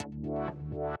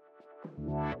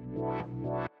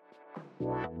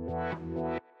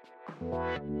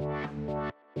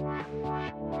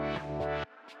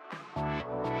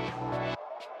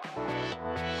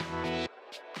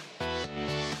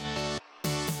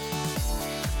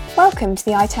Welcome to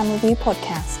the ITAM Review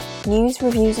podcast, news,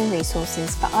 reviews and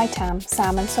resources for ITAM,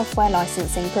 SAM and software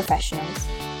licensing professionals.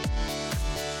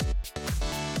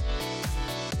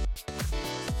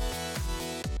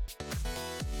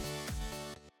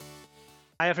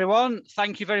 Hi everyone,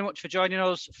 thank you very much for joining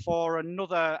us for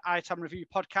another ITAM Review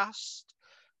podcast.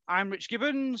 I'm Rich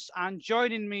Gibbons and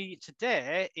joining me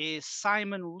today is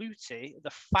Simon Lutie,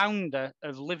 the founder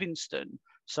of Livingston.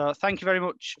 So thank you very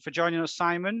much for joining us,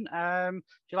 Simon. Would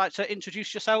you like to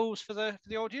introduce yourselves for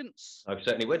the audience? I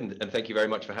certainly would, and thank you very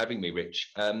much for having me,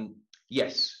 Rich.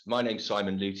 Yes, my name's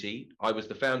Simon Lutie. I was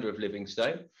the founder of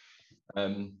Livingstone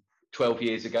 12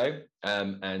 years ago,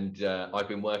 and I've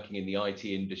been working in the IT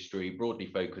industry, broadly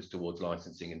focused towards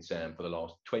licensing and SAM for the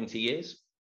last 20 years,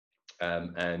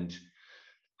 and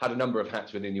had a number of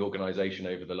hats within the organisation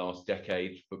over the last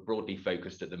decade, but broadly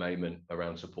focused at the moment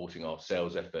around supporting our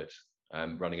sales effort,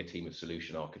 running a team of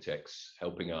solution architects,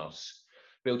 helping us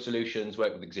build solutions,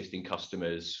 work with existing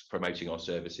customers, promoting our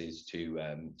services to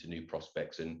new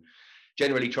prospects, and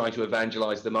generally trying to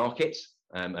evangelise the market,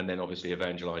 and then obviously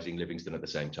evangelising Livingston at the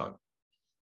same time.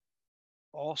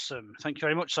 Awesome, thank you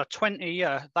very much. So 20,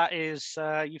 that is,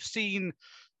 you've seen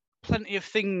plenty of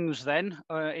things then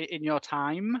in your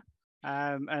time.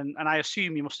 And I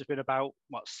assume you must have been about,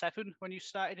 what, 7 when you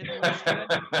started in the industry?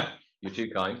 You're too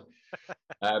kind.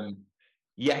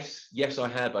 Yes, I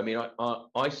have. I mean,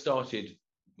 I started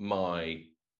my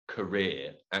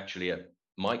career actually at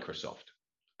Microsoft.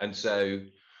 And so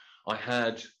I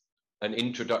had an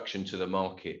introduction to the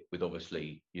market with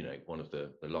obviously, one of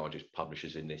the largest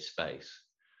publishers in this space.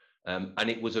 And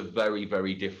it was a very,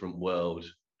 very different world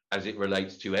as it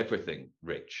relates to everything,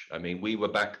 Rich. I mean, we were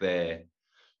back there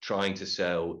trying to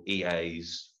sell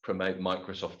EAs, promote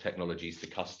Microsoft technologies to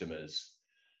customers.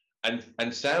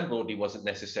 And SAM broadly wasn't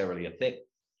necessarily a thing.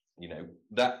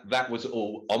 That was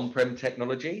all on-prem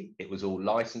technology. It was all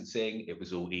licensing. It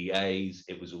was all EAs.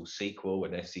 It was all SQL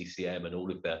and SCCM and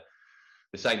all of the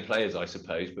same players, I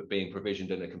suppose, but being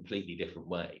provisioned in a completely different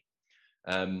way.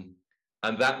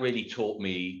 And that really taught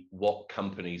me what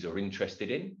companies are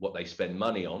interested in, what they spend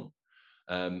money on.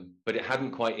 But it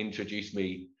hadn't quite introduced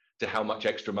me to how much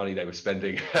extra money they were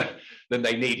spending than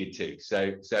they needed to.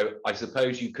 So I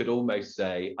suppose you could almost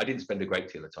say I didn't spend a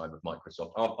great deal of time with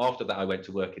Microsoft. After that, I went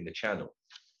to work in the channel.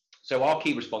 So our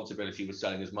key responsibility was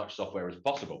selling as much software as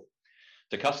possible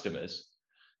to customers.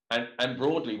 And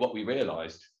broadly, what we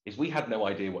realized is we had no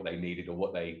idea what they needed or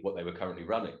what they were currently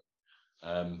running.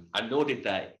 And nor did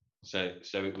they. So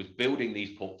it was building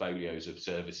these portfolios of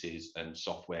services and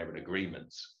software and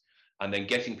agreements, and then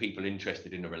getting people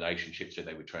interested in a relationship so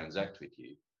they would transact with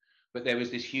you. But there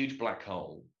was this huge black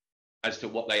hole as to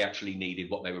what they actually needed,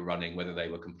 what they were running, whether they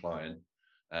were compliant,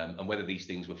 and whether these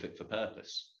things were fit for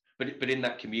purpose. But in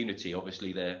that community,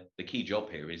 obviously, the key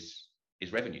job here is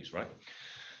revenues, right?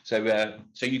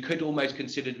 So you could almost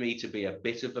consider me to be a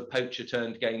bit of a poacher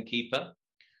turned gamekeeper.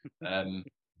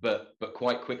 But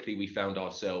quite quickly, we found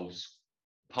ourselves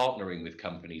partnering with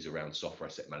companies around software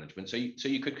asset management. So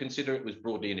you could consider it was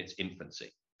broadly in its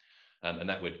infancy. And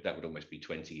that would almost be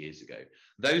 20 years ago.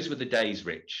 Those were the days,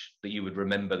 Rich, that you would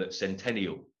remember that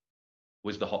Centennial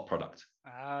was the hot product.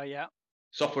 Yeah.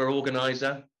 Software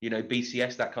organizer,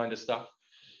 BCS, that kind of stuff.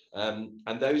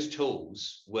 And those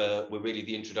tools were really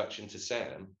the introduction to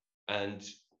SAM. And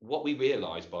what we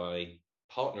realized by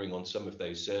partnering on some of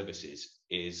those services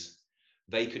is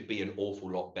they could be an awful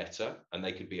lot better and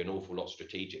they could be an awful lot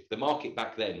strategic. The market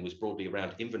back then was broadly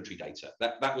around inventory data.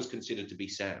 That was considered to be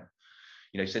SAM.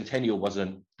 Centennial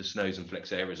wasn't the Snows and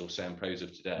Flexeras or SAM Pros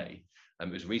of today.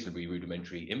 It was a reasonably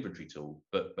rudimentary inventory tool,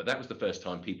 but that was the first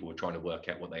time people were trying to work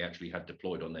out what they actually had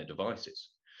deployed on their devices.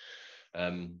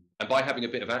 And by having a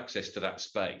bit of access to that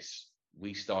space,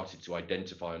 we started to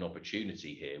identify an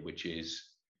opportunity here, which is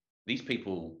these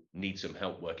people need some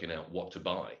help working out what to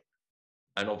buy.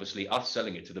 And obviously us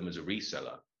selling it to them as a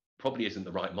reseller probably isn't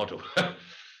the right model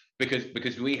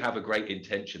because we have a great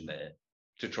intention there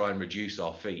to try and reduce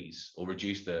our fees or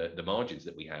reduce the margins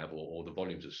that we have or the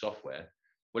volumes of software.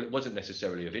 Well, it wasn't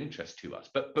necessarily of interest to us,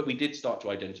 but we did start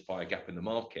to identify a gap in the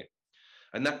market.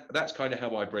 And that's kind of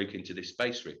how I broke into this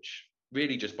space, Rich,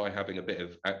 really just by having a bit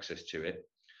of access to it,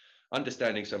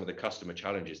 understanding some of the customer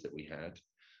challenges that we had,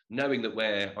 knowing that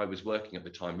where I was working at the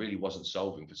time really wasn't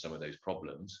solving for some of those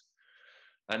problems.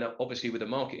 And obviously with the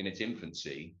market in its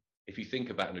infancy, if you think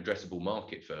about an addressable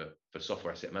market for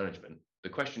software asset management, the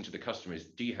question to the customer is,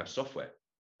 do you have software?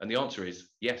 And the answer is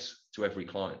yes to every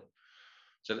client.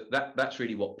 So that's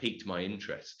really what piqued my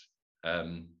interest.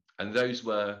 And those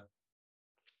were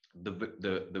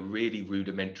the really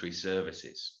rudimentary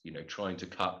services. Trying to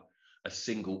cut a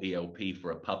single ELP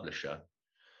for a publisher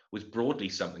was broadly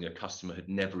something a customer had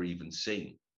never even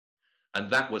seen.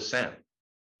 And that was SAM.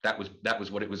 That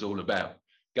was what it was all about.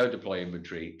 Go deploy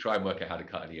inventory, try and work out how to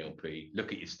cut an ELP,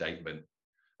 look at your statement,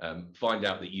 find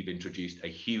out that you've introduced a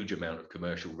huge amount of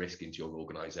commercial risk into your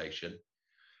organization,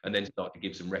 and then start to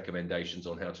give some recommendations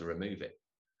on how to remove it.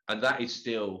 And that is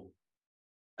still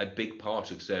a big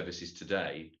part of services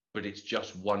today, but it's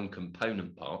just one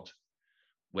component part.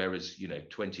 Whereas,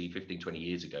 15, 20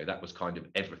 years ago, that was kind of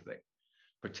everything.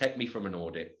 Protect me from an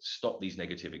audit, stop these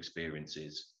negative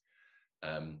experiences,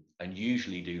 and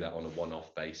usually do that on a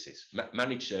one-off basis.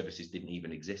 Managed services didn't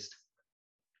even exist.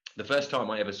 The first time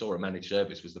I ever saw a managed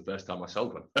service was the first time I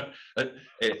sold one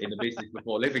in the business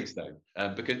before Livingstone,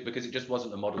 because it just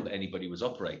wasn't a model that anybody was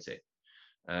operating.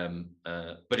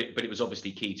 But it was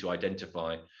obviously key to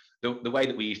identify the way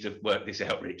that we used to work this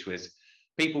out, Rich, was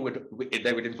people would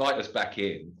invite us back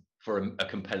in for a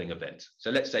compelling event. So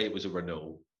let's say it was a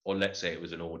renewal, or let's say it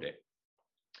was an audit,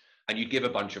 and you'd give a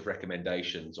bunch of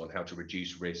recommendations on how to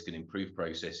reduce risk and improve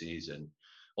processes, and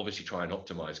obviously try and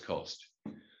optimize cost.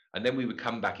 And then we would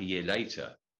come back a year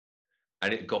later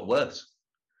and it got worse.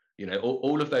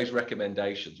 All of those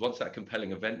recommendations, once that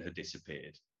compelling event had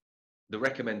disappeared, the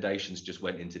recommendations just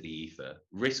went into the ether.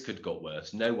 Risk had got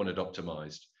worse. No one had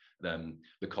optimized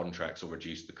the contracts or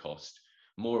reduced the cost.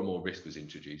 More and more risk was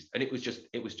introduced, and it was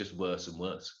just worse and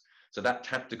worse. So that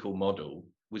tactical model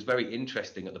was very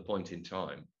interesting at the point in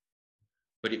time,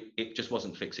 but it just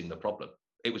wasn't fixing the problem.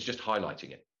 It was just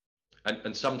highlighting it.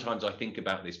 And sometimes I think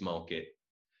about this market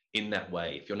in that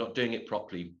way. If you're not doing it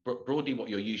properly, broadly what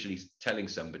you're usually telling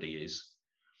somebody is,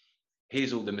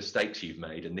 here's all the mistakes you've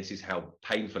made, and this is how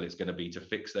painful it's going to be to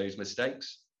fix those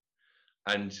mistakes.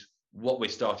 And what we're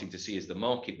starting to see as the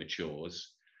market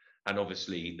matures, and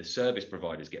obviously the service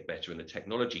providers get better and the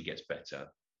technology gets better,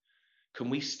 can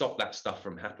we stop that stuff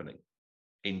from happening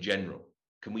in general?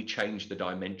 Can we change the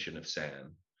dimension of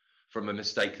SAM from a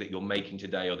mistake that you're making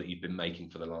today or that you've been making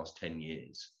for the last 10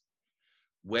 years?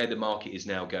 Where the market is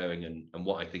now going, and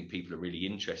what I think people are really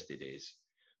interested is,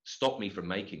 stop me from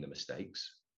making the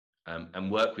mistakes,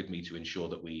 and work with me to ensure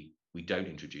that we don't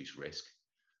introduce risk.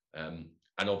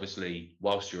 And obviously,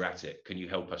 whilst you're at it, can you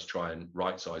help us try and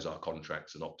right-size our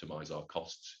contracts and optimize our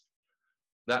costs?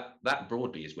 That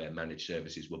broadly is where managed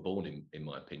services were born, in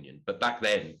my opinion. But back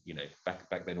then,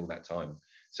 back then, all that time,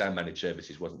 SAM managed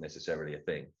services wasn't necessarily a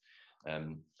thing,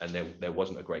 and there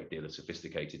wasn't a great deal of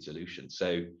sophisticated solutions.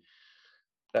 So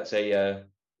that's a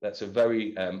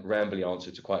very rambly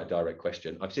answer to quite a direct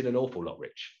question. I've seen an awful lot,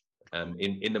 Rich,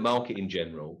 in the market in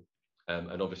general,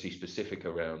 and obviously specific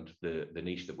around the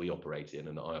niche that we operate in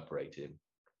and that I operate in.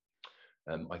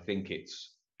 I think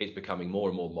it's becoming more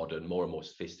and more modern, more and more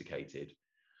sophisticated,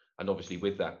 and obviously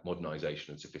with that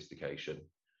modernization and sophistication,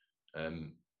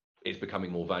 it's becoming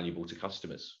more valuable to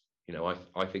customers.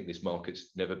 I think this market's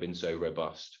never been so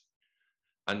robust,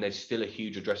 and there's still a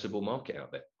huge addressable market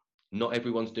out there. Not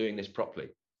everyone's doing this properly.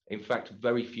 In fact,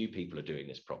 very few people are doing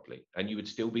this properly, and you would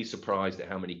still be surprised at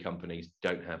how many companies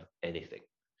don't have anything.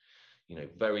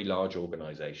 Very large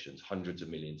organizations, hundreds of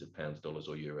millions of pounds, dollars,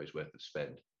 or euros worth of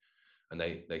spend, and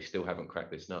they still haven't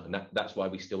cracked this nut. And that's why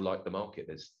we still like the market.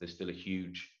 There's still a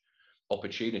huge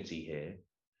opportunity here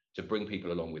to bring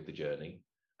people along with the journey,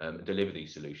 and deliver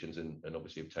these solutions, and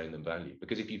obviously obtain them value.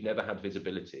 Because if you've never had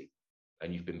visibility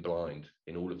and you've been blind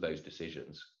in all of those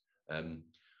decisions,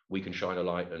 we can shine a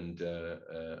light and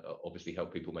obviously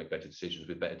help people make better decisions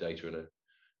with better data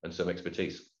and some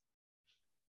expertise.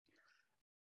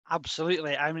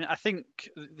 Absolutely. I mean, I think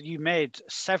you made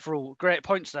several great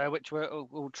points there, which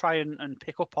we'll try and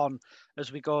pick up on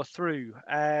as we go through.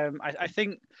 I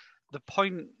think the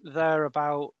point there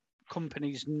about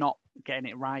companies not getting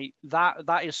it right,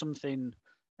 that is something,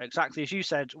 exactly as you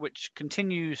said, which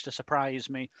continues to surprise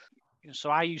me. So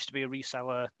I used to be a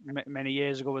reseller many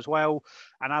years ago as well,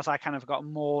 and as I kind of got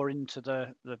more into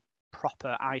the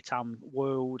proper ITAM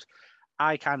world,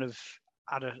 I kind of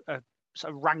had a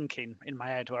sort of ranking in my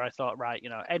head where I thought, right,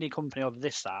 any company of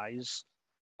this size,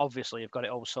 obviously you've got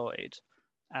it all sorted,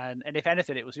 and if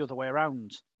anything, it was the other way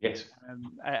around. Yes.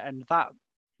 And that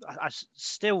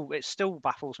it still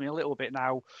baffles me a little bit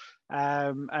now,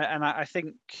 and I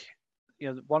think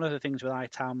one of the things with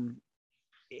ITAM,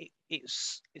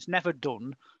 it's never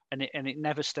done, and it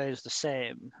never stays the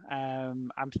same.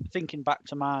 I'm thinking back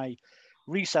to my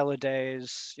reseller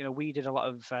days. We did a lot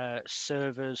of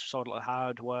servers, sold a lot of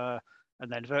hardware,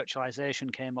 and then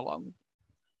virtualization came along,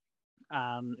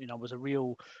 and was a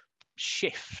real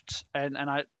shift, and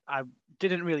I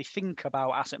didn't really think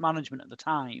about asset management at the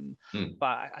time,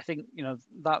 but I think, you know,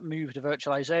 that move to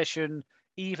virtualization,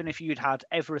 even if you'd had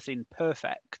everything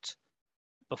perfect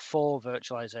before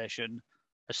virtualization,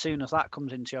 as soon as that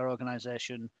comes into your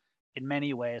organization, in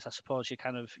many ways, I suppose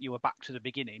you were back to the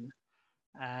beginning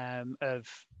of,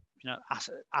 you know,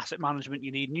 asset management.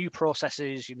 You need new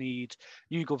processes, you need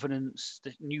new governance,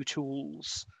 new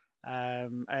tools,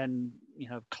 and, you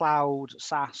know, cloud,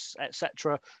 SaaS,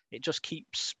 etc. It just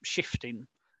keeps shifting.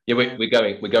 Yeah,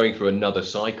 we're going through another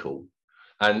cycle,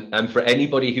 and for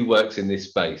anybody who works in this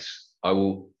space, I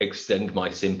will extend my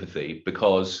sympathy,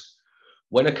 because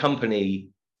when a company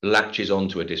latches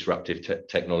onto a disruptive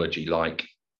technology like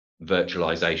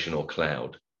virtualization or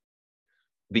cloud,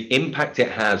 the impact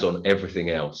it has on everything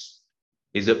else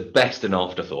is at best an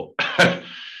afterthought.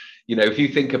 You know, if you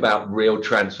think about real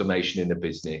transformation in a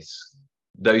business,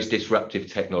 those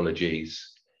disruptive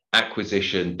technologies,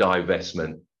 acquisition,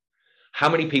 divestment, how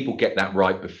many people get that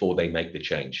right before they make the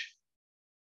change?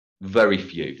 Very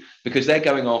few, because they're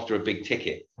going after a big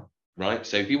ticket, right?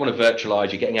 So if you want to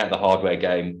virtualize, you're getting out of the hardware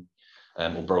game,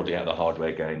 or broadly out of the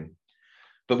hardware game.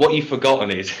 But what you've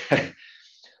forgotten is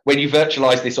when you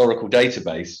virtualize this Oracle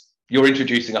database, you're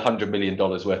introducing $100 million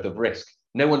worth of risk.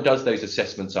 No one does those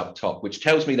assessments up top, which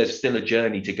tells me there's still a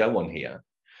journey to go on here,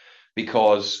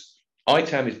 because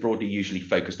ITAM is broadly usually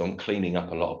focused on cleaning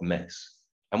up a lot of mess.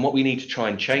 And what we need to try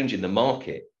and change in the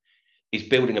market is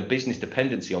building a business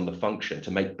dependency on the function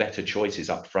to make better choices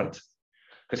up front.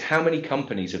 Because how many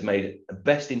companies have made a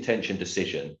best intentioned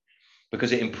decision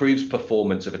because it improves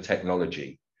performance of a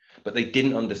technology, but they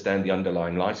didn't understand the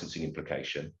underlying licensing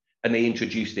implication, and they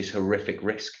introduced this horrific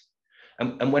risk.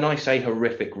 And when I say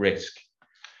horrific risk,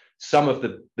 some of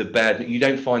the bad, you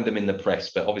don't find them in the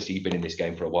press, but obviously you've been in this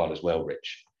game for a while as well,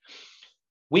 Rich.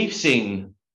 We've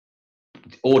seen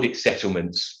audit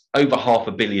settlements over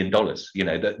 $500 million. You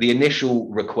know, the initial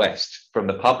request from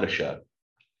the publisher,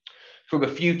 from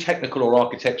a few technical or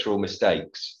architectural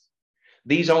mistakes,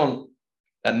 these aren't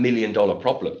 $1 million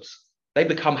problems. They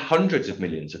become hundreds of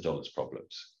millions of dollars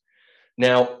problems.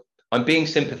 Now, I'm being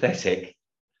sympathetic,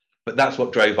 but that's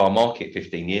what drove our market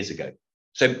 15 years ago.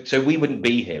 So we wouldn't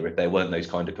be here if there weren't those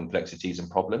kind of complexities and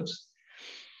problems.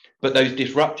 But those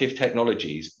disruptive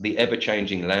technologies, the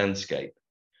ever-changing landscape,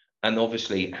 and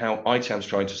obviously how ITAM's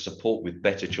trying to support with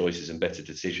better choices and better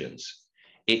decisions,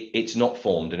 it's not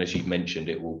formed. And as you've mentioned,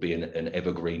 it will be an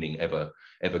evergreening,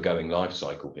 ever-going life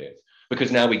cycle here.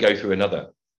 Because now we go through another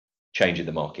change in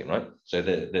the market, right? So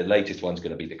the latest one's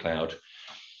going to be the cloud.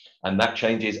 And that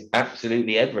changes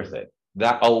absolutely everything.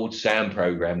 That old SAM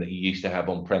program that you used to have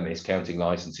on premise, counting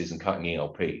licenses and cutting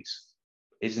ELPs,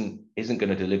 isn't going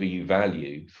to deliver you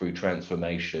value through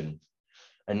transformation.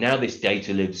 And now this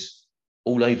data lives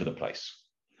all over the place.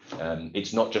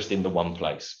 It's not just in the one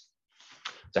place.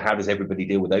 So how does everybody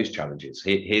deal with those challenges?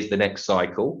 Here's the next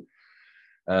cycle.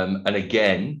 And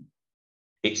again,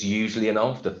 it's usually an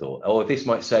afterthought. Oh, this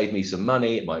might save me some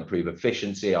money. It might improve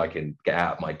efficiency. I can get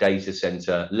out of my data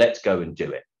center. Let's go and do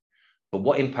it. But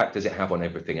what impact does it have on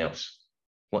everything else?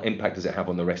 What impact does it have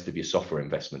on the rest of your software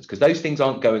investments? Because those things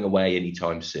aren't going away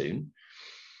anytime soon.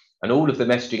 And all of the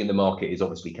messaging in the market is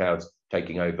obviously cloud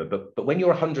taking over. But when you're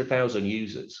 100,000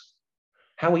 users,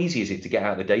 how easy is it to get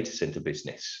out of the data center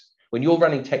business? When you're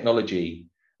running technology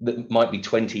that might be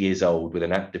 20 years old with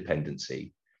an app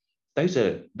dependency, those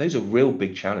are real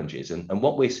big challenges. And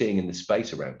what we're seeing in the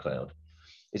space around cloud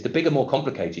is the bigger, more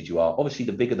complicated you are, obviously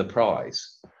the bigger the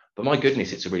prize. But my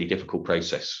goodness, it's a really difficult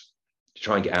process to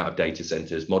try and get out of data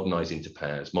centers, modernize into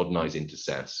PaaS, modernize into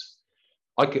SaaS.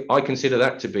 I consider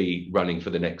that to be running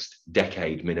for the next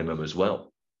decade minimum as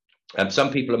well.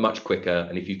 Some people are much quicker.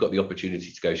 And if you've got the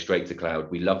opportunity to go straight to cloud,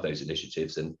 we love those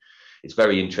initiatives. And it's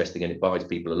very interesting and it buys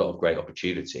people a lot of great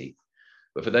opportunity.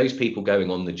 But for those people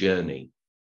going on the journey,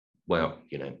 well,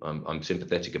 you know, I'm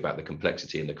sympathetic about the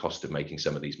complexity and the cost of making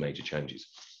some of these major changes.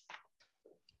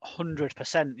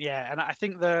 100%, yeah. And I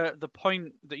think the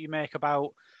point that you make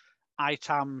about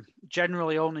ITAM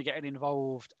generally only getting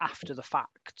involved after the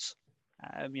fact,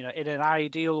 you know, in an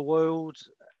ideal world,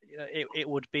 it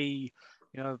would be,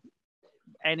 you know,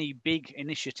 any big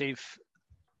initiative,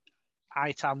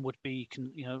 ITAM would be,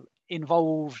 you know,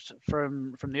 involved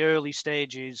from the early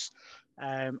stages,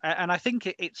 and I think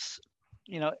it's,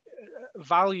 you know,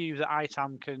 value that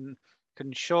ITAM can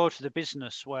show to the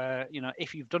business, where, you know,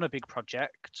 if you've done a big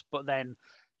project, but then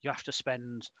you have to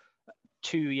spend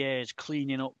 2 years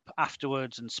cleaning up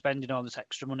afterwards and spending all this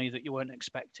extra money that you weren't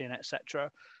expecting,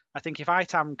 etc. I think if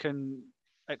ITAM can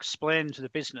explain to the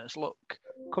business, look,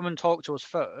 come and talk to us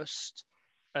first,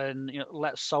 and, you know,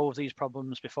 let's solve these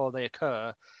problems before they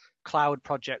occur, cloud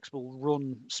projects will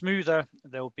run smoother.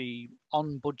 They'll be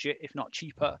on budget, if not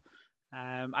cheaper.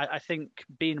 I think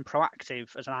being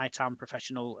proactive as an ITAM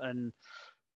professional and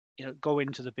go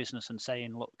into the business and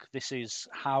saying, look, this is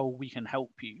how we can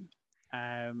help you.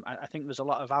 I think there's a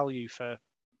lot of value for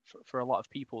a lot of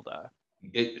people there.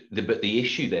 But the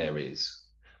issue there is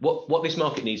what this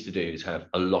market needs to do is have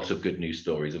a lot of good news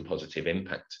stories and positive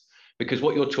impact, because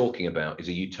what you're talking about is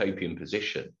a utopian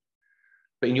position.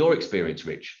 But in your experience,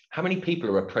 Rich, how many people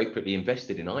are appropriately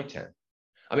invested in ITAM?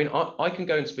 I mean, I can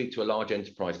go and speak to a large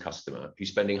enterprise customer who's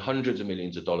spending hundreds of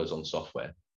millions of dollars on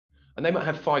software, and they might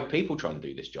have 5 people trying to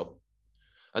do this job.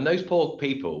 And those poor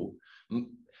people,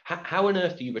 how on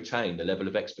earth do you retain the level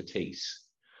of expertise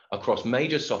across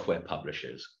major software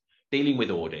publishers, dealing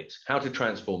with audits, how to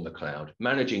transform the cloud,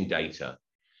 managing data?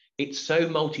 It's so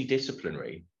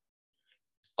multidisciplinary.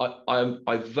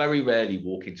 I very rarely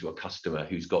walk into a customer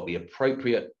who's got the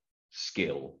appropriate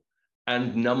skill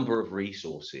and number of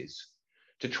resources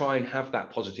to try and have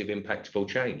that positive, impactful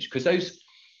change. Because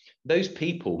those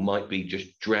people might be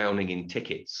just drowning in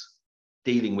tickets,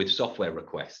 dealing with software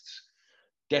requests,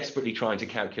 desperately trying to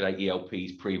calculate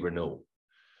ELP's pre-renewal.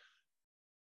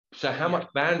 So how much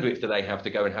bandwidth do they have to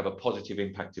go and have a positive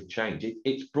impact of change?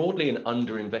 It's broadly an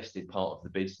underinvested part of the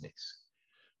business.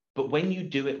 But when you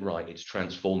do it right, it's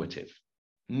transformative.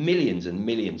 Millions and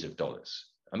millions of dollars.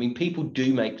 I mean, people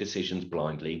do make decisions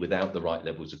blindly without the right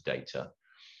levels of data.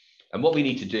 And what we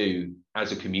need to do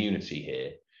as a community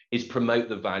here is promote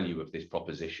the value of this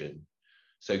proposition,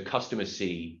 so customers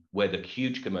see where the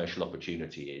huge commercial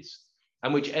opportunity is,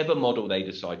 and whichever model they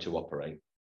decide to operate,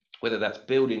 whether that's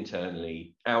built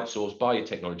internally, outsourced,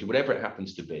 biotechnology, whatever it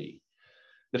happens to be,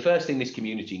 the first thing this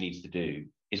community needs to do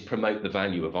is promote the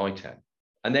value of ITAM.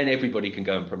 And then everybody can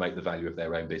go and promote the value of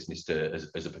their own business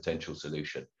as a potential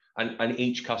solution. And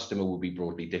each customer will be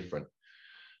broadly different.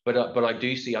 But I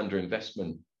do see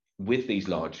underinvestment with these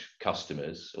large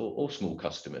customers or small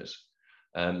customers,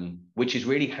 which is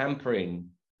really hampering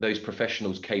those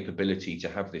professionals' capability to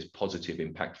have this positive,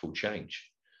 impactful change.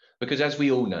 Because as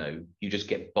we all know, you just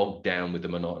get bogged down with the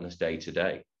monotonous day to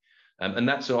day. And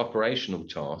that's an operational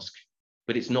task,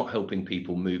 but it's not helping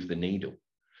people move the needle.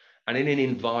 And in an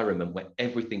environment where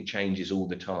everything changes all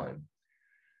the time,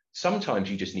 sometimes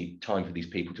you just need time for these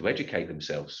people to educate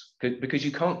themselves, because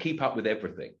you can't keep up with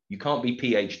everything. You can't be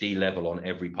PhD level on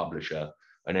every publisher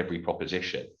and every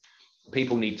proposition.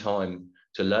 People need time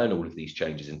to learn all of these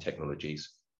changes in technologies.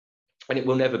 And it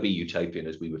will never be utopian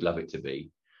as we would love it to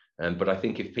be. But I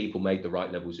think if people make the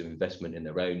right levels of investment in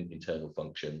their own internal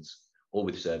functions or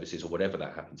with services or whatever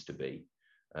that happens to be,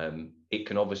 it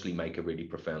can obviously make a really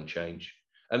profound change.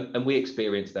 And we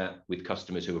experience that with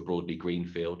customers who are broadly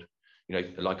greenfield.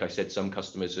 Like I said, some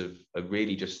customers are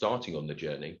really just starting on the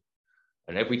journey.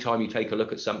 And every time you take a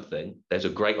look at something, there's a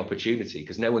great opportunity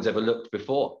because no one's ever looked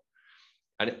before.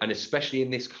 And especially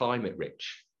in this climate,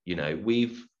 Rich,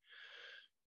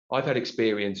 I've had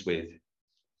experience with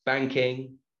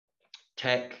banking,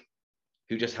 tech,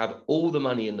 who just have all the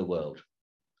money in the world.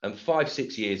 And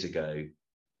 5-6 years ago,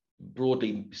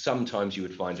 broadly, sometimes you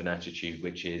would find an attitude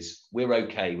which is, we're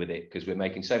okay with it because we're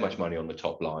making so much money on the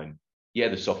top line. Yeah,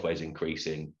 the software's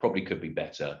increasing, probably could be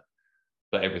better,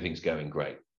 but everything's going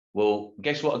great. Well,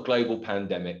 guess what a global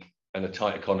pandemic and a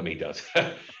tight economy does?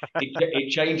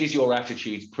 It changes your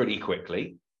attitudes pretty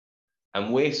quickly.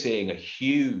 And we're seeing a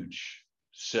huge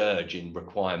surge in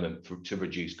requirement to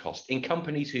reduce cost in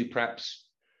companies who perhaps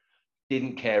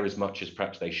didn't care as much as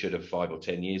perhaps they should have 5 or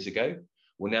 10 years ago.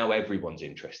 Well, now everyone's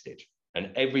interested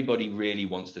and everybody really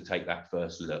wants to take that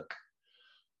first look.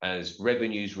 As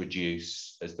revenues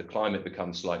reduce, as the climate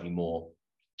becomes slightly more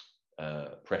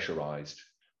pressurized,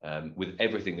 with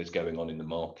everything that's going on in the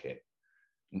market,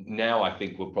 now I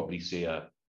think we'll probably see a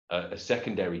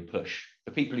secondary push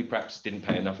for people who perhaps didn't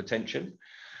pay enough attention.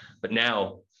 But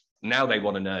now they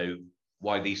want to know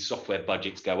why these software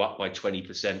budgets go up by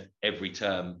 20% every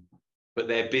term, but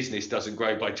their business doesn't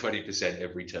grow by 20%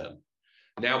 every term.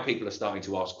 Now people are starting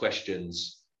to ask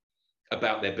questions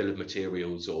about their bill of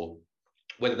materials or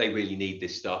whether they really need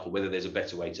this stuff or whether there's a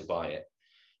better way to buy it.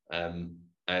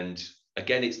 And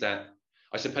again,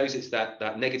 I suppose it's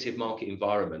that negative market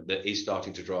environment that is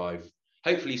starting to drive,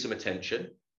 hopefully, some attention,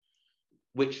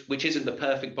 which isn't the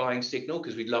perfect buying signal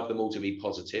because we'd love them all to be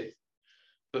positive.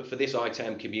 But for this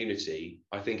ITAM community,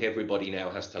 I think everybody now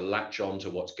has to latch on to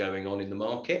what's going on in the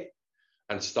market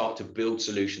and start to build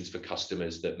solutions for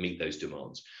customers that meet those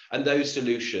demands. And those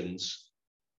solutions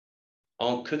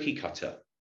aren't cookie cutter.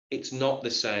 It's not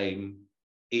the same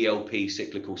ELP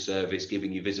cyclical service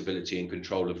giving you visibility and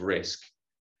control of risk.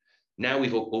 Now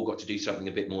we've all got to do something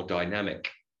a bit more dynamic.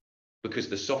 because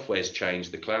the software's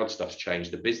changed, the cloud stuff's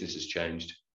changed, the business has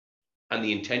changed, and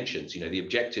the intentions, the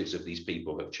objectives of these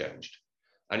people have changed.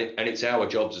 And it's our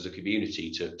jobs as a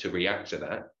community to react to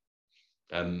that,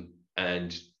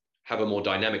 and have a more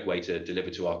dynamic way to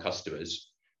deliver to our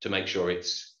customers to make sure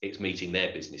it's meeting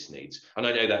their business needs. And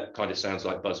I know that kind of sounds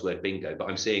like buzzword bingo, but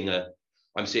I'm seeing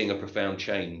a profound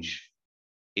change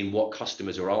in what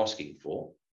customers are asking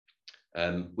for,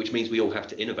 which means we all have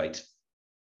to innovate.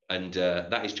 And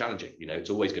that is challenging. It's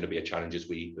always going to be a challenge as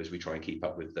we try and keep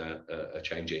up with a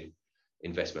changing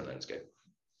investment landscape.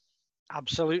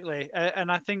 Absolutely.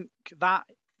 And I think that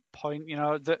point,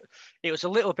 that it was a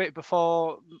little bit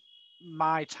before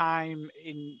my time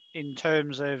in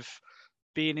terms of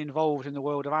being involved in the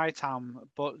world of ITAM,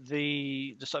 but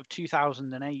the sort of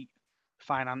 2008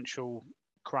 financial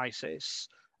crisis,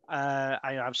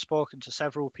 I've spoken to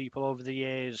several people over the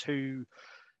years who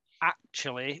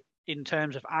actually, in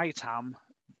terms of ITAM,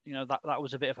 that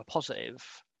was a bit of a positive.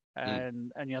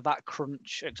 And that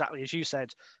crunch, exactly as you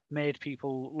said, made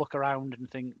people look around and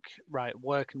think, right,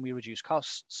 where can we reduce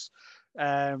costs?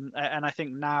 And I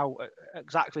think now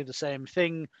exactly the same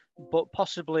thing, but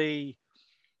possibly,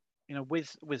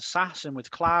 with SaaS and with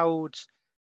cloud,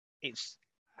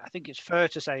 I think it's fair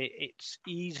to say it's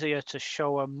easier to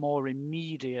show a more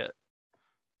immediate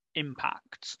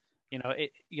impact.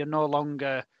 You're no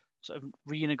longer sort of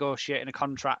renegotiating a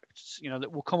contract,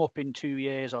 that will come up in 2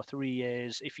 years or 3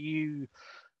 years. If you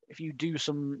do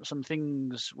some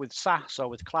things with SaaS or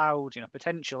with cloud,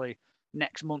 potentially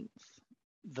next month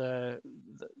the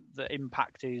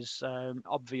impact is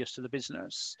obvious to the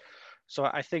business. So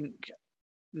I think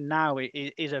now it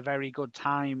is a very good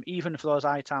time, even for those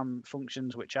ITAM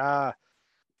functions which are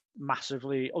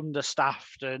massively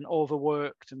understaffed and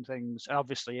overworked and things. And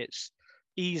obviously it's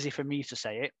easy for me to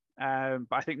say it,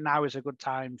 but I think now is a good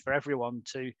time for everyone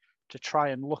to try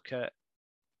and look at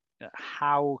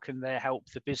how can they help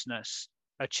the business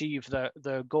achieve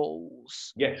their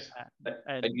goals. Yes,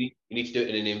 and you need to do it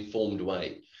in an informed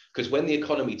way, because when the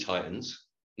economy tightens,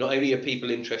 not only are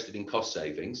people interested in cost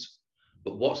savings,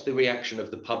 but what's the reaction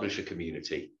of the publisher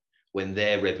community when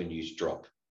their revenues drop?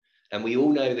 And we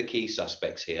all know the key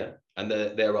suspects here, and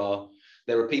there are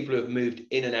people who have moved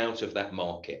in and out of that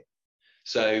market.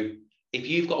 So if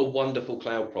you've got a wonderful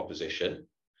cloud proposition,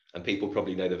 and people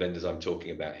probably know the vendors I'm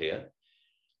talking about here,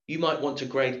 you might want to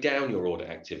grade down your audit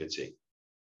activity.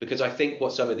 Because I think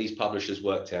what some of these publishers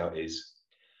worked out is,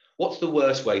 what's the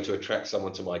worst way to attract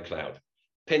someone to my cloud?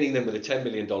 Pinning them with a $10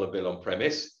 million bill on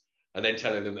premise and then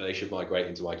telling them that they should migrate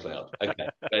into my cloud.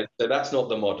 Okay, so that's not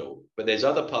the model. But there's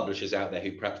other publishers out there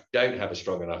who perhaps don't have a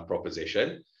strong enough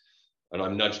proposition. And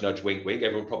I'm nudge, nudge, wink, wink.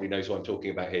 Everyone probably knows what I'm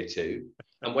talking about here too.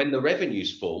 And when the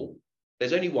revenues fall,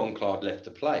 there's only one card left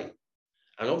to play.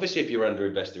 And obviously, if you're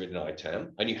underinvested in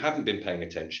ITAM and you haven't been paying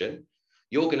attention,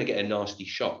 you're going to get a nasty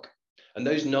shock. And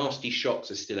those nasty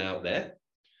shocks are still out there.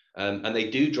 And they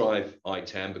do drive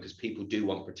ITAM because people do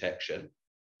want protection.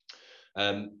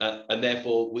 And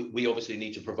therefore, we obviously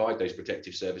need to provide those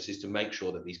protective services to make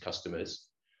sure that these customers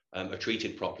are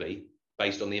treated properly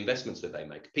based on the investments that they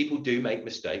make. People do make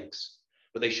mistakes,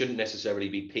 but they shouldn't necessarily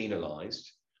be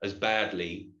penalized as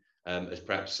badly as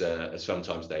perhaps as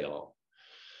sometimes they are.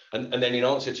 And then in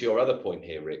answer to your other point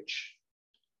here, Rich,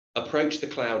 approach the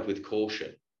cloud with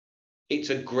caution. It's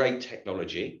a great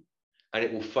technology and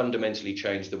it will fundamentally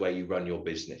change the way you run your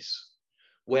business.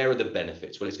 Where are the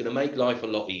benefits? Well, it's going to make life a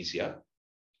lot easier,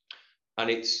 and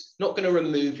it's not going to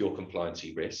remove your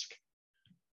compliancy risk,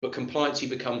 but compliancy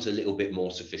becomes a little bit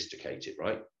more sophisticated,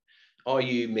 right? Are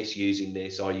you misusing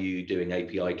this? Are you doing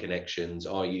API connections?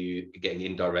 Are you getting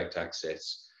indirect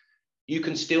access? You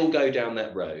can still go down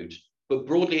that road, but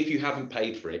broadly, if you haven't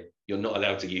paid for it, you're not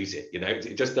allowed to use it.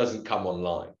 It just doesn't come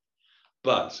online.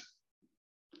 But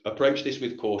approach this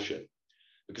with caution.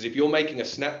 Because if you're making a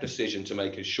snap decision to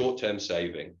make a short-term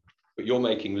saving, but you're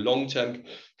making long-term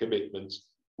commitments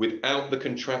without the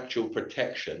contractual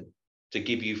protection to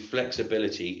give you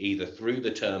flexibility either through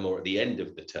the term or at the end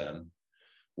of the term,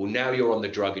 well, now you're on the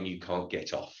drug and you can't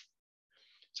get off.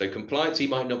 So compliancy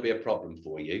might not be a problem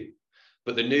for you,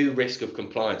 but the new risk of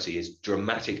compliancy is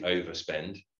dramatic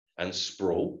overspend and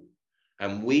sprawl.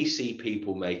 And we see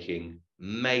people making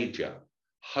major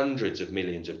hundreds of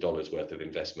millions of dollars worth of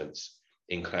investments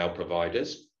in cloud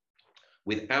providers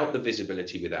without the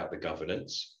visibility, without the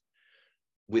governance,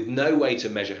 with no way to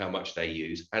measure how much they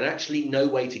use, and actually no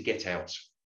way to get out.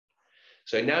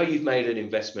 So now you've made an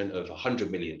investment of $100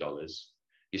 million.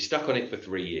 You're stuck on it for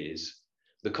 3 years.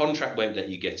 The contract won't let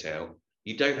you get out.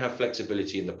 You don't have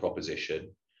flexibility in the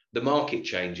proposition. The market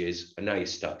changes and now you're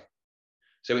stuck.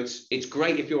 So it's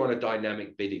great if you're on a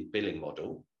dynamic billing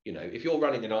model, You know, if you're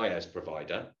running an IaaS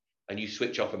provider and you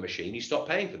switch off a machine, you stop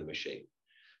paying for the machine.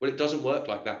 Well, it doesn't work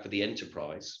like that for the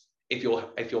enterprise if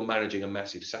you're managing a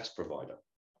massive SaaS provider.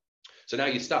 So now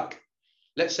you're stuck.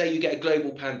 Let's say you get a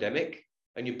global pandemic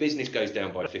and your business goes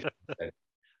down by 50%.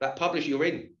 That publisher you're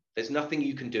in, there's nothing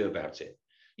you can do about it.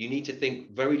 You need to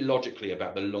think very logically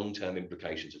about the long-term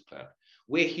implications of cloud.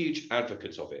 We're huge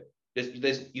advocates of it.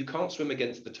 You can't swim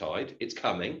against the tide. It's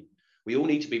coming. We all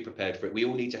need to be prepared for it. We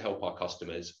all need to help our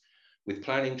customers with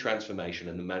planning, transformation,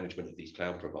 and the management of these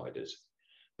cloud providers.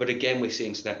 But again, we're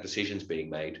seeing snap decisions being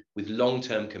made with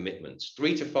long-term commitments,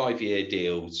 3 to 5 year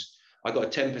deals. I got a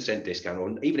 10% discount,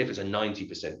 or even if it's a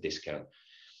 90% discount.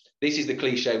 This is the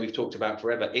cliche we've talked about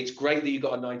forever. It's great that you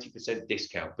got a 90%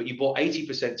 discount, but you bought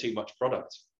 80% too much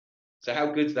product. So how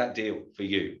good's that deal for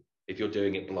you if you're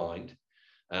doing it blind?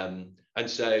 And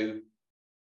so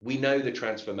we know the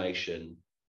transformation,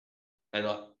 and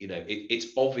it's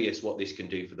obvious what this can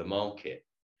do for the market,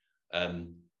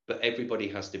 but everybody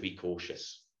has to be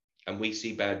cautious. And we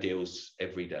see bad deals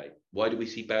every day. Why do we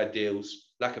see bad deals?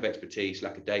 Lack of expertise,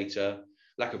 lack of data,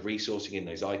 lack of resourcing in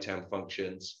those ITAM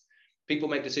functions. People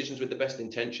make decisions with the best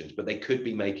intentions, but they could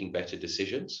be making better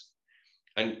decisions.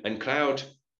 And cloud,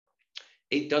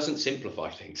 it doesn't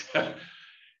simplify things.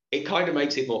 It kind of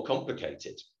makes it more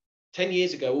complicated. 10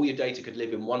 years ago, all your data could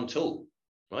live in one tool,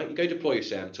 right? You go deploy your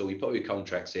SAM tool, you put all your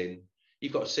contracts in,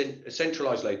 you've got a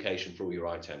centralized location for all your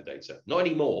ITAM data. Not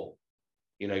anymore.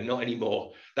 Not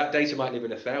anymore. That data might live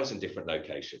in 1,000 different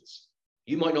locations.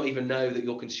 You might not even know that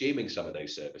you're consuming some of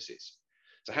those services.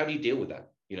 So how do you deal with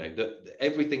that?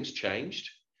 Everything's changed,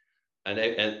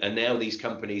 and now these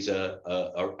companies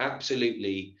are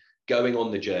absolutely going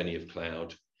on the journey of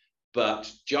cloud.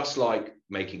 But just like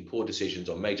making poor decisions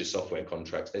on major software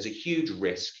contracts, there's a huge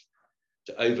risk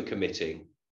to overcommitting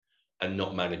and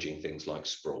not managing things like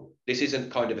sprawl. This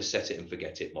isn't kind of a set it and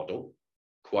forget it model.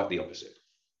 Quite the opposite.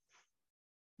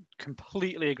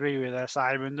 Completely agree with there,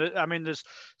 Simon. I mean, there's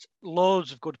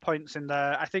loads of good points in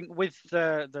there. I think with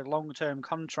the long-term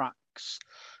contracts,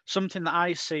 something that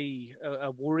I see a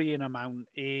worrying amount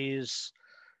is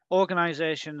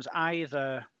organizations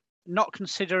either not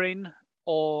considering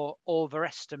or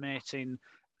overestimating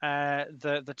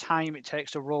the time it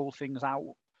takes to roll things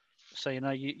out. So,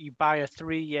 you buy a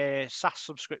 3-year SaaS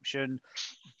subscription,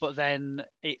 but then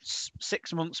it's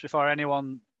 6 months before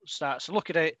anyone starts to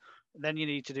look at it. Then you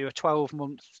need to do a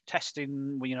 12-month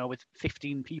testing, with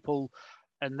 15 people,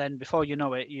 and then before you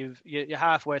know it, you're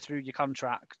halfway through your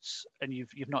contracts and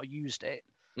you've not used it.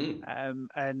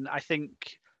 And I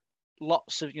think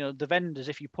lots of the vendors,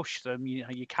 if you push them,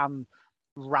 you can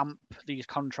ramp these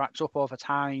contracts up over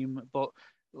time. But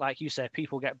like you said,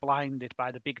 people get blinded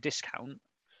by the big discount.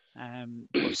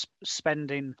 But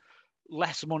spending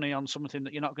less money on something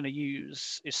that you're not going to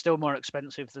use is still more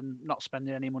expensive than not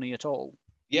spending any money at all.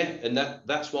 Yeah, and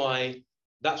that's why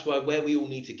where we all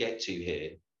need to get to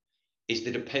here is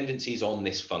the dependencies on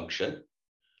this function.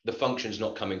 The function's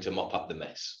not coming to mop up the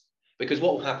mess. Because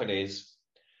what will happen is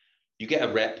you get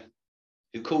a rep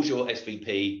who calls your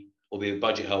SVP or the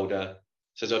budget holder,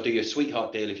 says, I'll do you a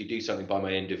sweetheart deal if you do something by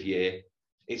my end of year.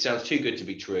 It sounds too good to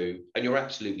be true. And you're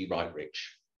absolutely right,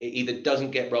 Rich. It either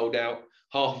doesn't get rolled out,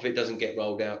 half of it doesn't get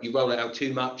rolled out, you roll it out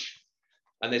too much,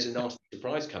 and there's a nasty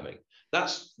surprise coming.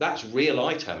 That's real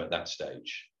ITAM at that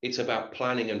stage. It's about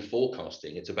planning and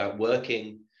forecasting. It's about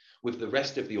working with the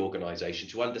rest of the organization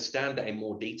to understand that in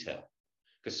more detail.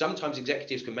 Because sometimes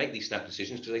executives can make these snap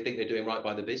decisions because they think they're doing right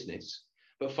by the business.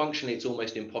 But functionally, it's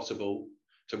almost impossible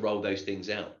to roll those things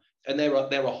out. And there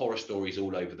are horror stories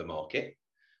all over the market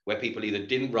where people either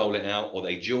didn't roll it out or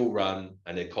they dual run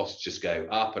and their costs just go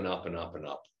up and up and up and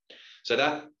up. So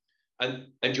that,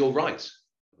 and you're right,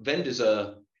 vendors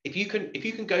are, if you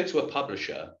can go to a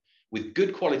publisher with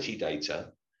good quality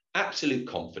data, absolute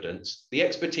confidence, the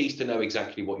expertise to know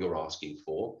exactly what you're asking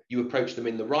for, you approach them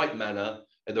in the right manner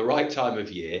at the right time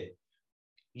of year,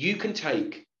 you can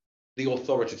take the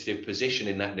authoritative position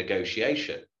in that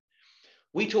negotiation.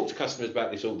 We talk to customers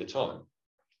about this all the time.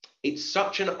 It's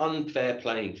such an unfair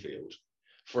playing field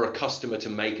for a customer to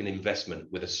make an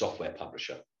investment with a software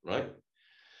publisher, right?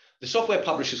 The software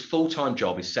publisher's full-time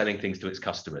job is selling things to its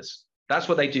customers. That's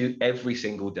what they do every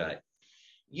single day.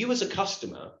 You as a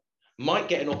customer might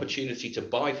get an opportunity to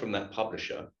buy from that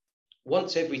publisher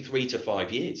once every 3 to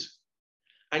 5 years.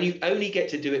 And you only get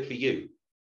to do it for you.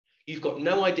 You've got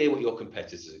no idea what your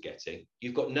competitors are getting.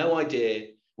 You've got no idea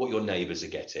what your neighbors are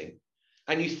getting.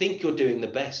 And you think you're doing the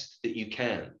best that you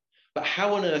can. But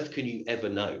how on earth can you ever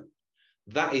know?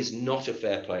 That is not a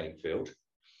fair playing field.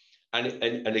 And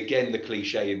again, the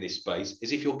cliche in this space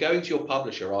is if you're going to your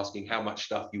publisher asking how much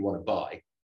stuff you want to buy,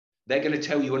 they're going to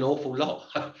tell you an awful lot.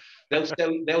 they'll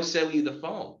sell you the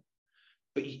farm.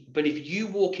 But if you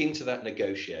walk into that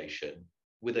negotiation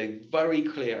with a very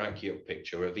clear, accurate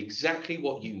picture of exactly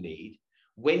what you need,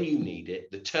 when you need it,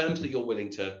 the terms that you're willing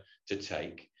to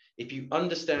take, if you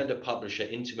understand a publisher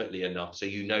intimately enough so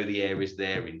you know the areas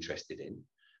they're interested in,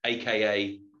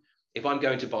 aka if I'm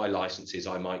going to buy licenses,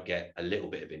 I might get a little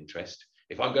bit of interest.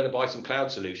 If I'm going to buy some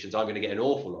cloud solutions, I'm going to get an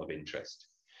awful lot of interest.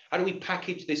 How do we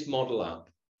package this model up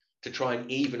to try and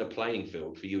even a playing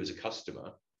field for you as a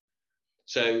customer?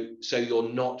 So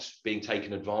you're not being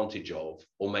taken advantage of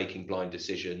or making blind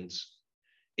decisions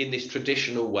in this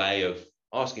traditional way of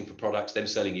asking for products, them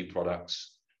selling you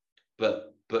products,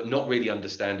 but not really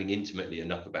understanding intimately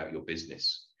enough about your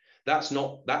business. That's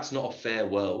not a fair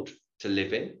world to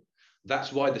live in.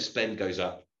 That's why the spend goes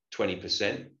up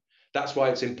 20%. That's why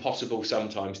it's impossible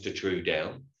sometimes to true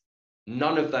down.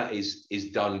 None of that is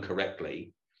done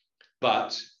correctly.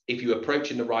 But if you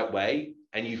approach in the right way,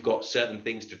 and you've got certain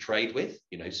things to trade with,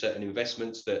 certain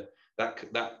investments that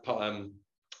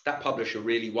publisher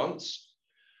really wants,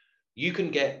 you can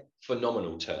get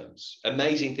phenomenal terms,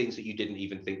 amazing things that you didn't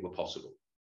even think were possible,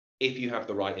 if you have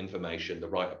the right information, the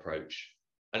right approach,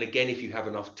 and again, if you have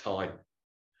enough time.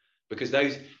 Because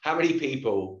how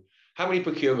many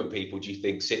procurement people do you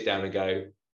think sit down and go,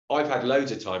 I've had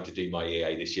loads of time to do my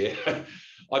EA this year.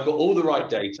 I've got all the right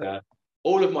data.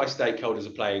 All of my stakeholders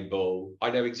are playing ball. I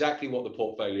know exactly what the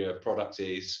portfolio of products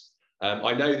is.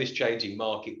 I know this changing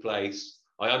marketplace.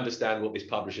 I understand what this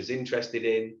publisher's interested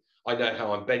in. I know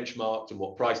how I'm benchmarked and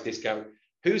what price discount.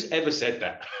 Who's ever said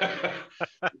that?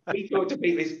 We talk to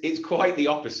people, it's quite the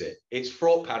opposite. It's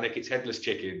fraught panic, it's headless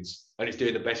chickens, and it's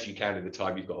doing the best you can in the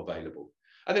time you've got available.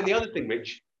 And then the other thing,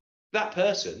 Rich, that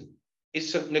person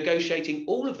is negotiating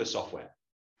all of the software.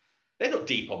 They're not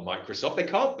deep on Microsoft, they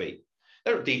can't be.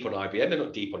 They're not deep on IBM, they're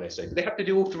not deep on SAP. They have to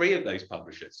do all three of those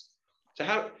publishers.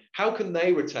 So how can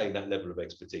they retain that level of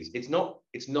expertise? It's not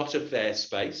a fair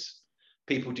space.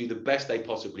 People do the best they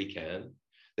possibly can.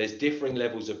 There's differing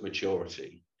levels of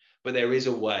maturity, but there is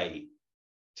a way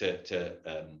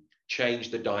to change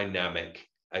the dynamic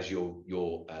as you're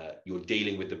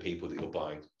dealing with the people that you're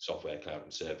buying software, cloud,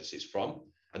 and services from.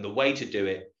 And the way to do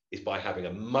it is by having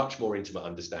a much more intimate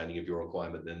understanding of your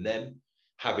requirement than them,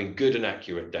 having good and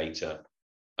accurate data,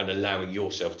 and allowing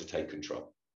yourself to take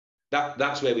control.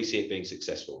 That's where we see it being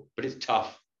successful. But it's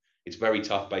tough. It's very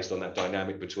tough based on that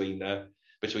dynamic between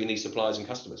these suppliers and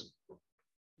customers.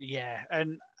 Yeah,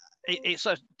 and it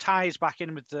sort of ties back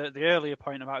in with the earlier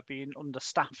point about being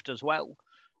understaffed as well.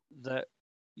 That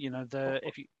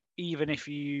if you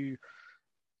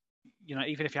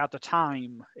had the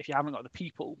time, if you haven't got the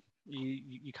people,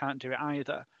 you can't do it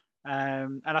either.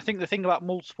 And I think the thing about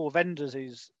multiple vendors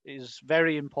is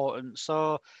very important.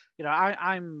 So,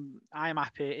 I'm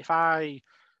happy if I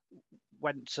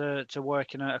went to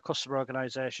work in a customer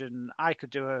organization, I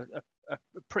could do a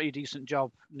pretty decent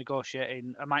job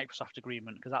negotiating a Microsoft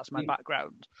agreement because that's my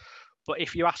background. But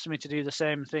if you asked me to do the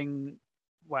same thing,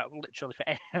 well, literally for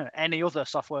any other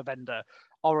software vendor,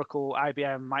 Oracle,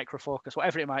 IBM, Micro Focus,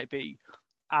 whatever it might be,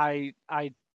 I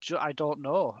don't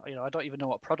know. I don't even know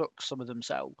what products some of them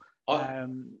sell. I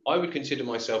would consider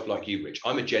myself like you, Rich.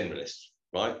 I'm a generalist,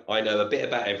 right? I know a bit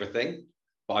about everything,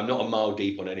 but I'm not a mile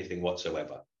deep on anything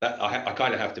whatsoever. That I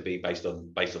kind of have to be based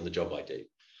on the job I do.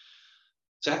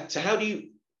 So how do you?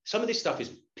 Some of this stuff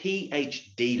is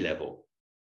PhD level.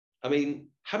 I mean,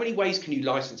 how many ways can you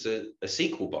license a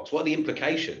SQL box? What are the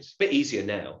implications? A bit easier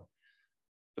now.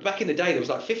 But back in the day, there was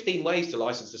like 15 ways to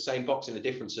license the same box in a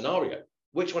different scenario.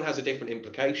 Which one has a different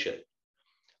implication?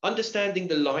 Understanding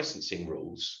the licensing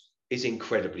rules is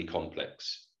incredibly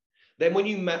complex. Then when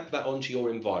you map that onto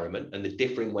your environment and the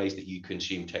differing ways that you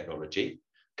consume technology,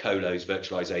 colos,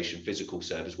 virtualization, physical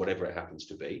servers, whatever it happens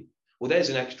to be, well, there's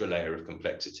an extra layer of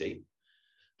complexity.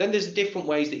 Then there's different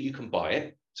ways that you can buy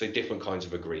it, so different kinds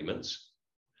of agreements.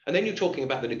 And then you're talking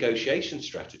about the negotiation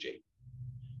strategy.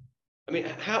 I mean,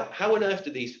 how on earth do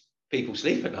these people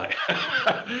sleep at night?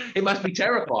 It must be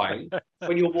terrifying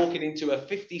when you're walking into a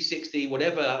 50, 60,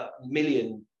 whatever $1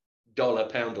 million,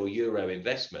 pound or euro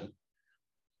investment.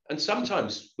 And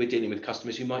sometimes we're dealing with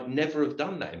customers who might never have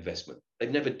done that investment.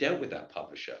 They've never dealt with that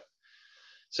publisher.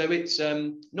 So it's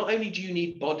not only do you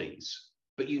need bodies,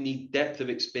 but you need depth of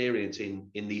experience in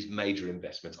these major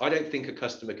investments. I don't think a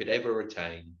customer could ever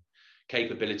attain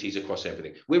capabilities across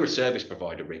everything. We're a service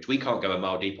provider, Rich. We can't go a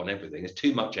mile deep on everything. There's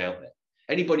too much out there.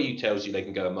 Anybody who tells you they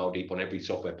can go a mile deep on every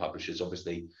software publisher is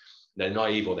obviously they're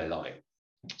naive or they're lying.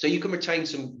 So you can retain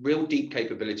some real deep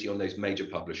capability on those major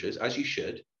publishers, as you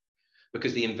should,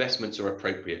 because the investments are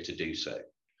appropriate to do so.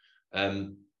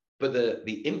 but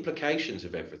the implications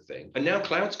of everything, and now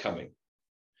cloud's coming.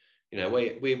 You know,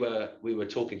 we were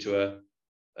talking to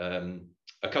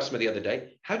a customer the other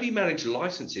day. How do you manage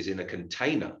licenses in a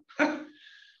container?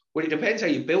 Well, it depends how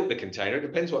you built the container. It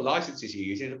depends what licenses you're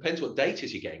using. It depends what data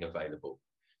you're getting available.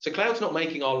 So cloud's not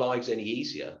making our lives any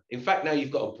easier. In fact, now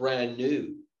you've got a brand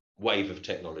new wave of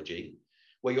technology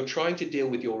where you're trying to deal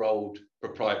with your old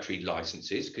proprietary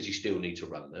licenses because you still need to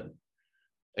run them.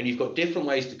 And you've got different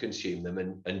ways to consume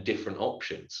them and different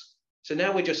options. So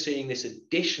now we're just seeing this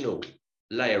additional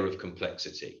layer of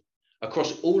complexity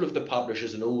across all of the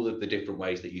publishers and all of the different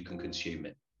ways that you can consume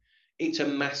it. It's a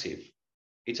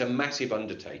massive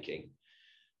undertaking.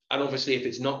 And obviously, if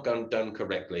it's not done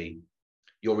correctly,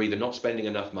 you're either not spending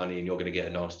enough money and you're going to get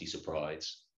a nasty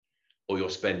surprise, or you're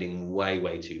spending way,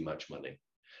 way too much money.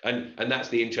 And that's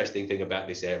the interesting thing about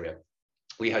this area.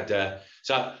 We had,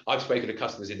 so I've spoken to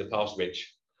customers in the past,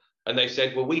 Rich, and they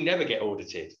said, well, we never get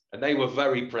audited. And they were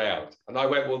very proud. And I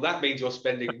went, well, that means you're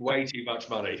spending way too much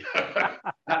money.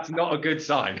 That's not a good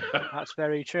sign. That's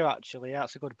very true, actually.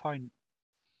 That's a good point.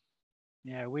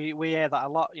 Yeah, we hear that a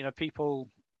lot, you know, people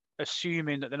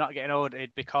assuming that they're not getting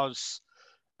audited because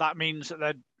that means that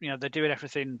they're doing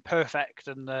everything perfect,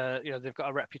 and they've got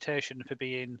a reputation for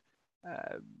being,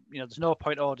 there's no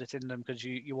point auditing them because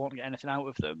you won't get anything out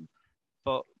of them.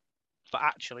 But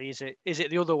actually, is it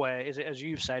the other way? Is it, as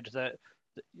you've said, that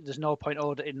there's no point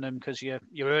auditing them because you're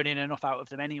earning enough out of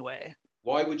them anyway?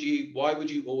 Why would you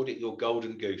audit your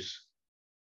golden goose?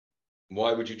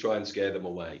 Why would you try and scare them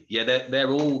away? Yeah,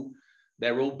 they're all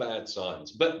bad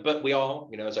signs. But we are,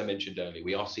 you know, as I mentioned earlier,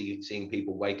 we are seeing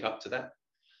people wake up to that,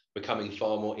 becoming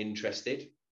far more interested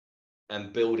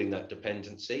and building that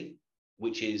dependency,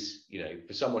 which is, you know,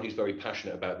 for someone who's very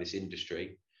passionate about this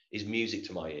industry, is music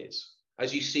to my ears.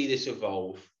 As you see this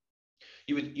evolve,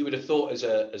 you would have thought as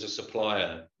a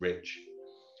supplier, Rich,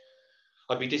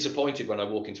 I'd be disappointed when I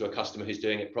walk into a customer who's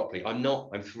doing it properly. I'm not.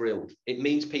 I'm thrilled. It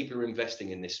means people are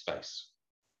investing in this space.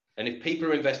 And if people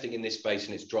are investing in this space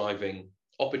and it's driving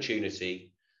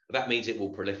opportunity, that means it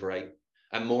will proliferate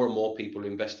and more people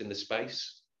invest in the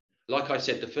space. Like I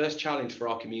said, the first challenge for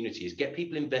our community is get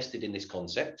people invested in this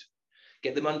concept,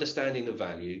 get them understanding the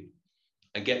value,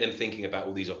 and get them thinking about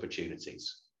all these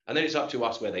opportunities. And then it's up to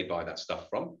us where they buy that stuff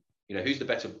from. You know, who's the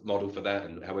better model for that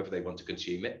and however they want to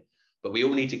consume it. But we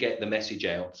all need to get the message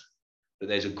out that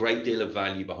there's a great deal of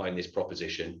value behind this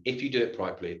proposition if you do it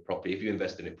properly, if you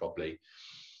invest in it properly,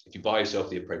 if you buy yourself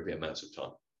the appropriate amounts of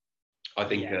time. I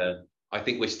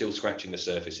think we're still scratching the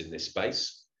surface in this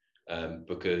space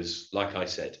because, like I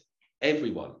said,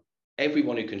 everyone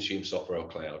who consumes software or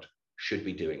cloud should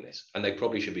be doing this, and they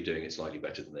probably should be doing it slightly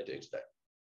better than they're doing today.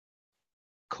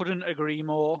 Couldn't agree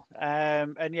more.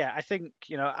 And yeah, I think,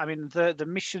 you know, I mean, the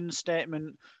mission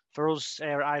statement for us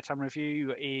here at ITAM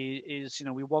Review is, you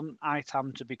know, we want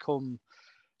ITAM to become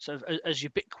sort of as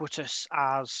ubiquitous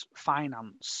as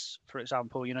finance, for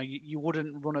example. You know, you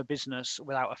wouldn't run a business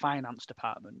without a finance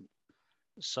department.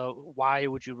 So why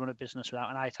would you run a business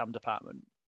without an ITAM department?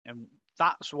 And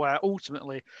that's where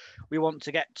ultimately we want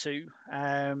to get to.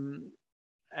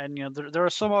 And, you know, there are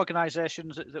some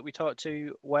organizations that we talk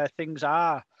to where things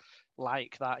are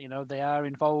like that. You know, they are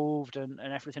involved and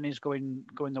everything is going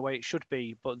the way it should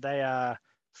be, but they are,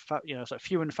 you know, sort of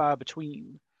few and far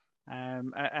between.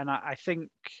 And I think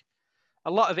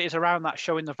a lot of it is around that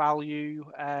showing the value.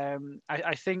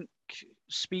 I think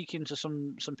speaking to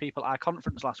some people at our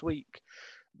conference last week,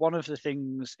 one of the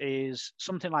things is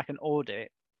something like an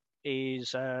audit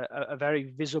is a very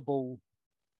visible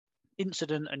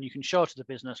incident, and you can show to the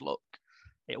business, look,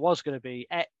 it was going to be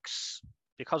X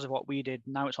because of what we did,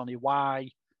 now it's only Y,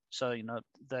 so you know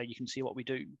there you can see what we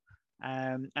do.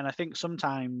 And I think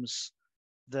sometimes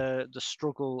the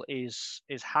struggle is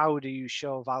how do you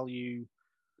show value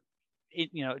in,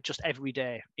 you know, just every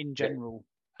day in general.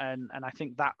 And I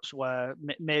think that's where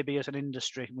maybe as an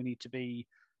industry we need to be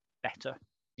better.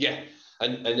 Yeah,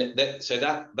 so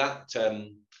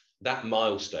that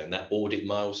milestone, that audit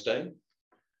milestone,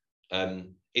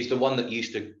 is the one that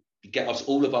used to get us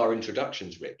all of our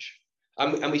introductions, Rich.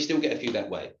 And we still get a few that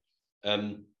way.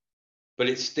 But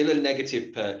it's still a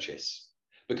negative purchase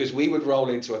because we would roll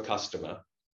into a customer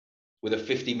with a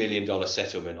 $50 million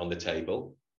settlement on the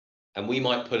table, and we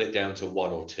might pull it down to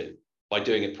 1 or 2 by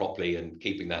doing it properly and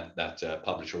keeping that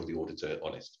publisher or the auditor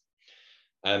honest.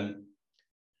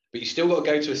 But you still got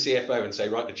to go to a CFO and say,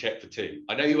 write the check for 2.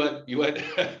 I know you weren't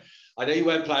I know you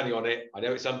weren't planning on it. I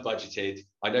know it's unbudgeted.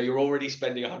 I know you're already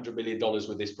spending $100 million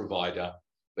with this provider,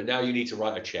 but now you need to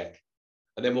write a check.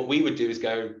 And then what we would do is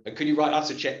go, and can you write us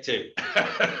a check too?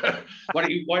 Why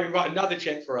don't you write another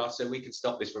check for us so we can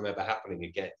stop this from ever happening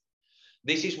again?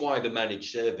 This is why the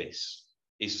managed service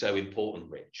is so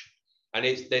important, Rich. And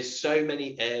there's so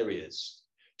many areas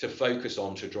to focus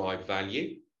on to drive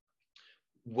value,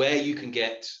 where you can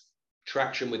get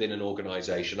traction within an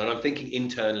organization. And I'm thinking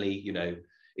internally, you know,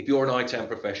 if you're an ITAM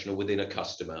professional within a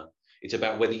customer, it's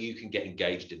about whether you can get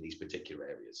engaged in these particular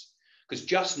areas. Because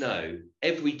just know,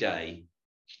 every day,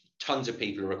 tons of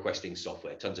people are requesting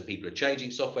software, tons of people are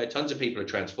changing software, tons of people are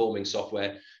transforming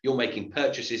software. You're making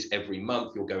purchases every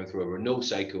month. You're going through a renewal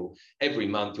cycle every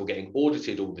month. You're getting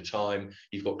audited all the time.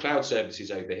 You've got cloud services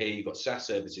over here. You've got SaaS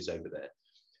services over there.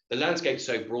 The landscape's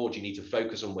so broad, you need to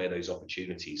focus on where those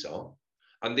opportunities are.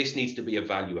 And this needs to be a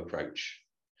value approach.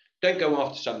 Don't go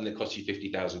after something that costs you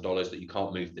 $50,000 that you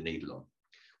can't move the needle on.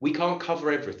 We can't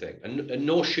cover everything, and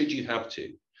nor should you have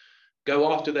to.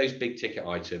 Go after those big ticket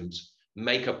items,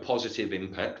 make a positive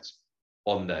impact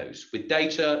on those with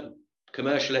data,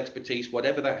 commercial expertise,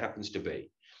 whatever that happens to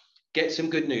be. Get some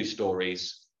good news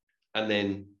stories and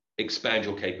then expand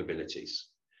your capabilities.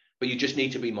 But you just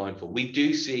need to be mindful. We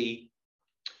do see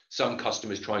some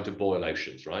customers trying to boil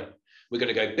oceans, right? We're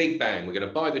going to go big bang. We're going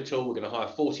to buy the tool. We're going to hire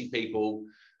 40 people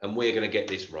and we're going to get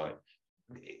this right.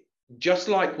 Just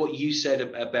like what you said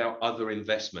about other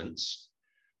investments,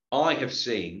 I have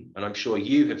seen, and I'm sure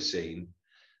you have seen,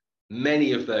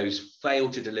 many of those fail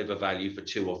to deliver value for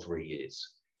 2 or 3 years.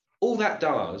 All that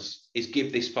does is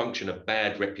give this function a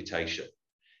bad reputation.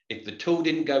 If the tool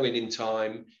didn't go in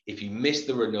time, if you missed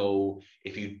the renewal,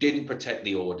 if you didn't protect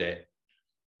the audit,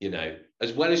 you know,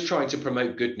 as well as trying to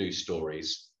promote good news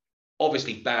stories,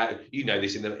 obviously bad, you know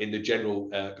this in the general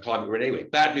climate we're in anyway,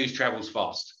 bad news travels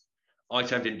fast.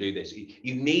 ITAM didn't do this.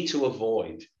 You need to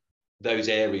avoid those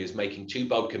areas, making too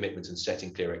bold commitments and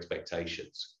setting clear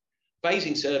expectations.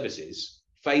 Phasing services,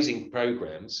 phasing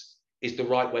programs is the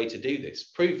right way to do this.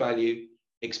 Prove value,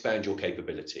 expand your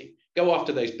capability. Go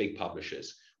after those big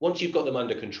publishers. Once you've got them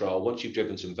under control, once you've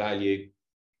driven some value,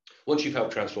 once you've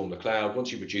helped transform the cloud,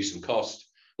 once you've reduced some cost,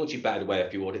 once you've batted away a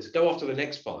few audits, go after the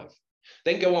next 5.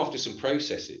 Then go after some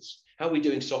processes. How are we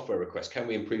doing software requests? Can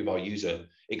we improve our user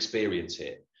experience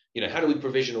here? You know, how do we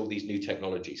provision all these new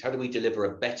technologies? How do we deliver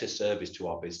a better service to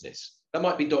our business? That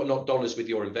might be not dollars with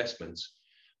your investments,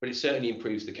 but it certainly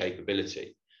improves the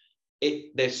capability.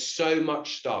 There's so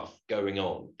much stuff going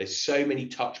on. There's so many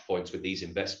touch points with these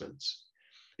investments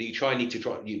that you need to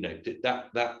try, you know,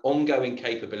 that ongoing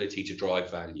capability to drive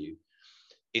value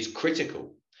is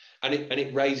critical. And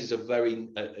it raises a very,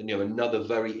 another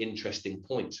very interesting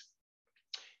point.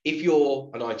 If you're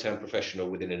an ITAM professional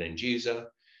within an end user,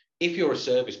 if you're a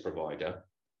service provider,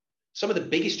 some of the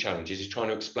biggest challenges is trying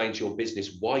to explain to your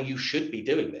business why you should be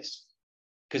doing this,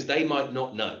 because they might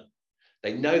not know.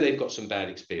 They know they've got some bad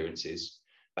experiences,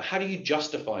 but how do you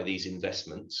justify these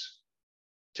investments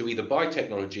to either buy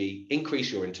technology,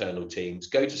 increase your internal teams,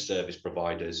 go to service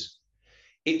providers?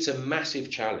 It's a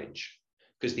massive challenge,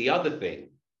 because the other thing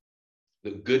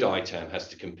that good ITAM has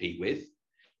to compete with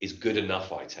is good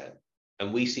enough ITAM.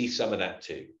 And we see some of that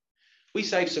too. We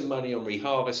save some money on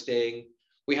reharvesting.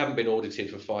 We haven't been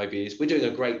audited for 5 years. We're doing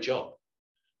a great job,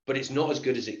 but it's not as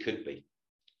good as it could be.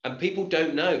 And people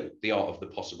don't know the art of the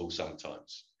possible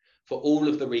sometimes, for all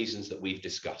of the reasons that we've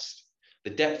discussed. The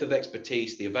depth of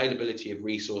expertise, the availability of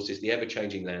resources, the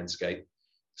ever-changing landscape.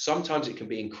 Sometimes it can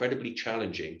be incredibly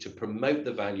challenging to promote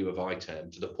the value of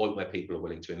ITAM to the point where people are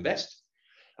willing to invest.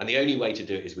 And the only way to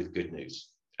do it is with good news.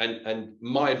 And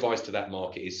my advice to that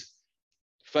market is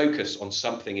focus on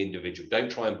something individual.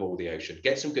 Don't try and boil the ocean.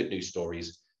 Get some good news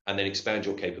stories and then expand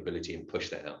your capability and push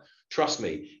that out. Trust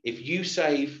me, if you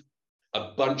save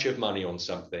a bunch of money on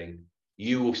something,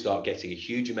 you will start getting a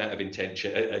huge amount of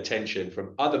attention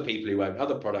from other people who own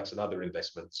other products and other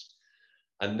investments.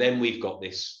 And then we've got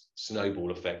this snowball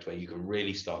effect where you can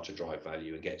really start to drive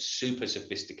value and get super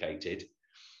sophisticated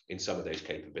in some of those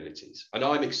capabilities. And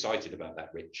I'm excited about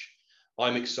that, Rich.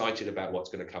 I'm excited about what's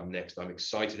going to come next. I'm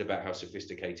excited about how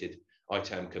sophisticated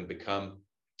ITAM can become,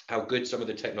 how good some of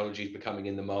the technology is becoming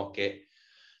in the market,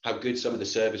 how good some of the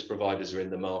service providers are in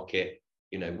the market.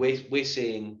 You know, we're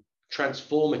seeing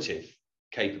transformative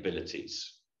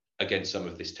capabilities against some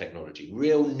of this technology,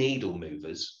 real needle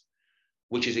movers,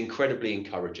 which is incredibly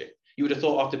encouraging. You would have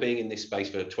thought after being in this space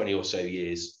for 20 or so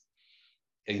years,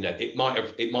 you know, it might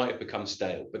have become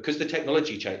stale, because the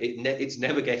technology change, it's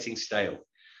never getting stale.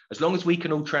 As long as we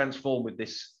can all transform with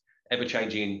this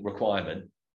ever-changing requirement,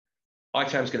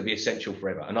 ITAM is going to be essential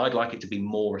forever. And I'd like it to be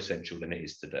more essential than it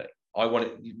is today. I want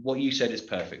it, what you said is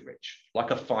perfect, Rich,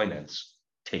 like a finance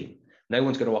team. No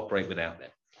one's going to operate without them.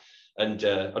 And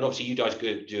obviously you guys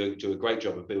do a great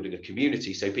job of building a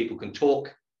community so people can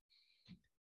talk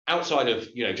outside of,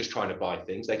 you know, just trying to buy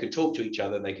things. They can talk to each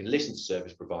other and they can listen to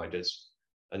service providers.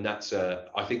 And that's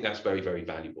I think that's very, very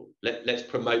valuable. Let's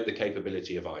promote the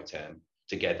capability of ITAM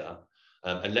together,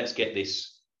 and let's get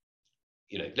this,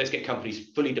 let's get companies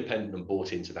fully dependent and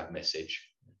bought into that message.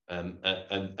 And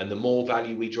the more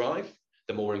value we drive,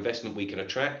 the more investment we can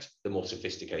attract, the more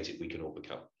sophisticated we can all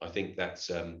become. I think that's,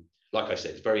 like I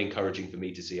said, it's very encouraging for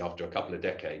me to see after a couple of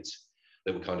decades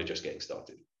that we're kind of just getting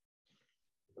started.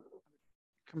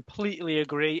 Completely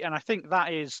agree. And I think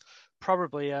that is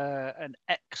probably an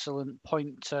excellent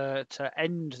point to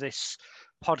end this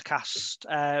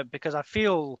podcast, because I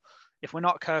feel if we're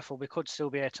not careful, we could still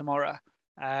be here tomorrow.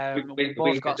 We've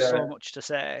both got so much to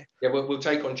say. Yeah, we'll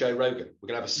take on Joe Rogan. We're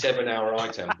going to have a 7-hour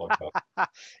ITAM podcast.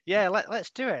 Yeah, let's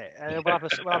do it. We'll have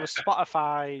a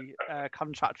Spotify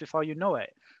contract before you know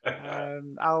it.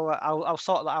 I'll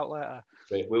sort that out later.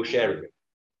 We'll share it.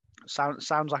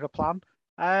 Sounds like a plan.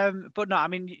 But no, I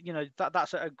mean,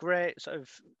 that's a great sort of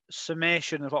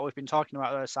summation of what we've been talking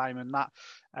about there, Simon.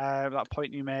 That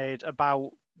point you made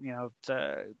about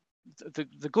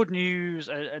the good news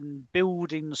and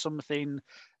building something,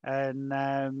 and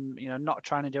not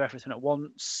trying to do everything at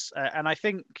once. And I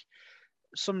think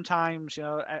sometimes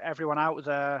everyone out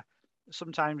there,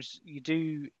 sometimes you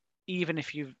do, even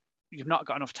if you've not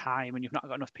got enough time and you've not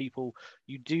got enough people,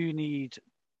 you do need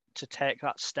to take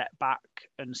that step back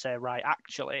and say, right,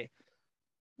 actually,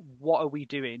 what are we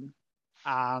doing,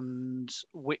 and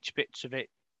which bits of it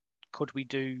could we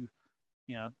do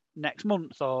next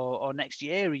month or next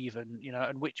year even,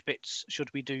 and which bits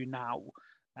should we do now,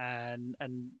 and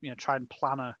try and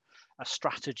plan a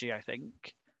strategy, I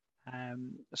think.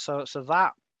 So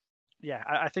that, yeah,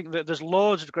 I think that there's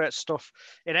loads of great stuff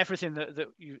in everything that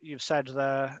you've said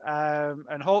there,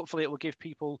 and hopefully it will give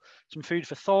people some food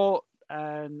for thought,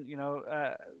 and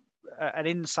an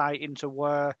insight into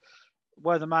where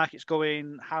the market's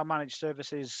going, how managed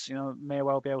services may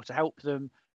well be able to help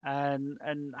them,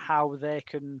 and how they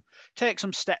can take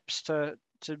some steps to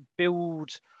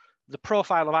build the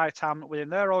profile of ITAM within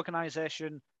their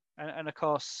organisation, and of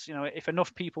course, if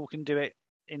enough people can do it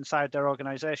inside their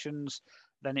organisations,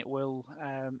 then it will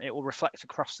reflect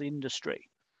across the industry.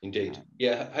 Indeed,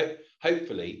 yeah.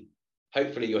 Hopefully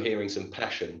you're hearing some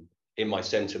passion in my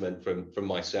sentiment from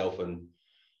myself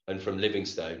and from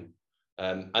Livingstone.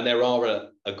 And there are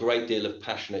a great deal of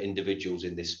passionate individuals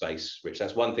in this space, Rich.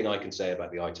 That's one thing I can say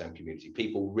about the ITAM community.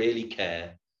 People really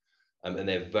care, and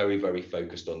they're very, very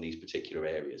focused on these particular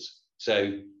areas.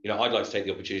 So, I'd like to take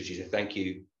the opportunity to thank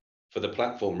you for the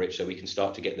platform, Rich, so we can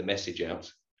start to get the message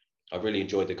out. I've really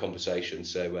enjoyed the conversation,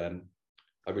 so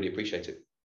I really appreciate it.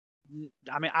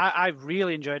 I mean, I've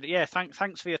really enjoyed it. Yeah,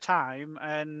 thanks for your time.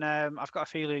 And I've got a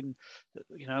feeling that,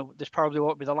 this probably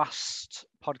won't be the last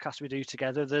podcast we do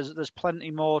together. There's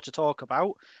plenty more to talk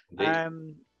about.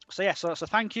 So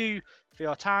thank you for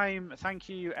your time. Thank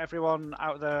you everyone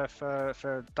out there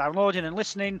for downloading and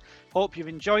listening. Hope you've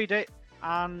enjoyed it.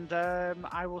 And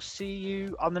I will see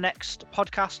you on the next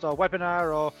podcast or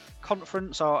webinar or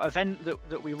conference or event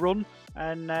that we run.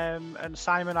 And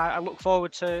Simon, I look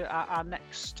forward to our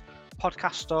next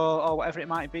podcast or whatever it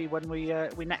might be when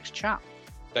we next chat.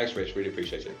 Thanks, Rich. Really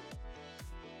appreciate it.